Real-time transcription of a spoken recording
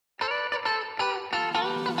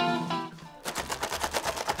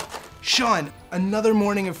Sean, another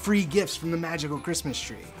morning of free gifts from the magical Christmas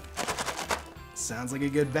tree. Sounds like a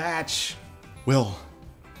good batch. Will,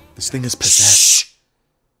 this thing is possessed. Shh.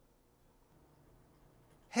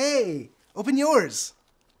 Hey, open yours.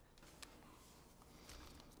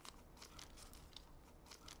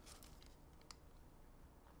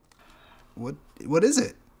 What is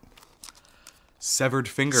it? Severed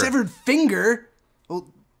finger. Severed finger?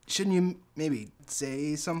 Well, shouldn't you maybe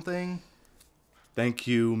say something? Thank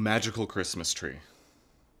you, magical Christmas tree.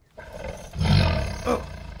 Oh,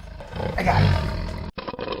 I got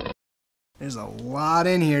it. There's a lot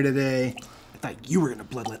in here today. I thought you were gonna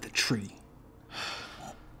bloodlet the tree.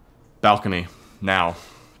 Balcony, now.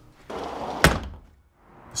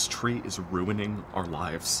 This tree is ruining our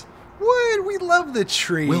lives. What? We love the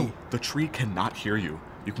tree. Will, the tree cannot hear you.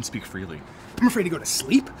 You can speak freely. I'm afraid to go to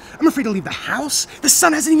sleep. I'm afraid to leave the house. The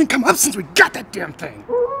sun hasn't even come up since we got that damn thing.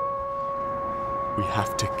 We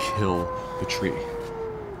have to kill the tree.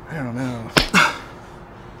 I don't know.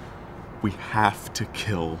 We have to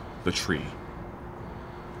kill the tree.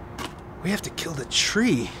 We have to kill the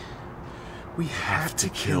tree. We have to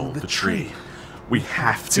kill the tree. We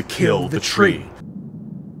have to kill the tree.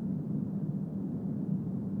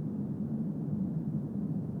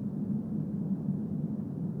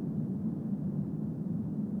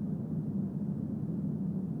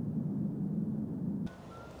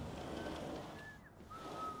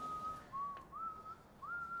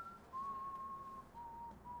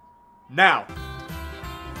 Now!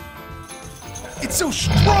 It's so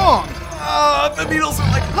strong! The needles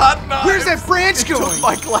are like hot knives! Where's that branch going? It took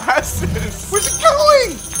my glasses! Where's it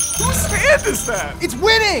going? Whose hand is that? It's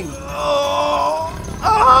winning! Oh!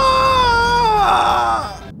 Ah!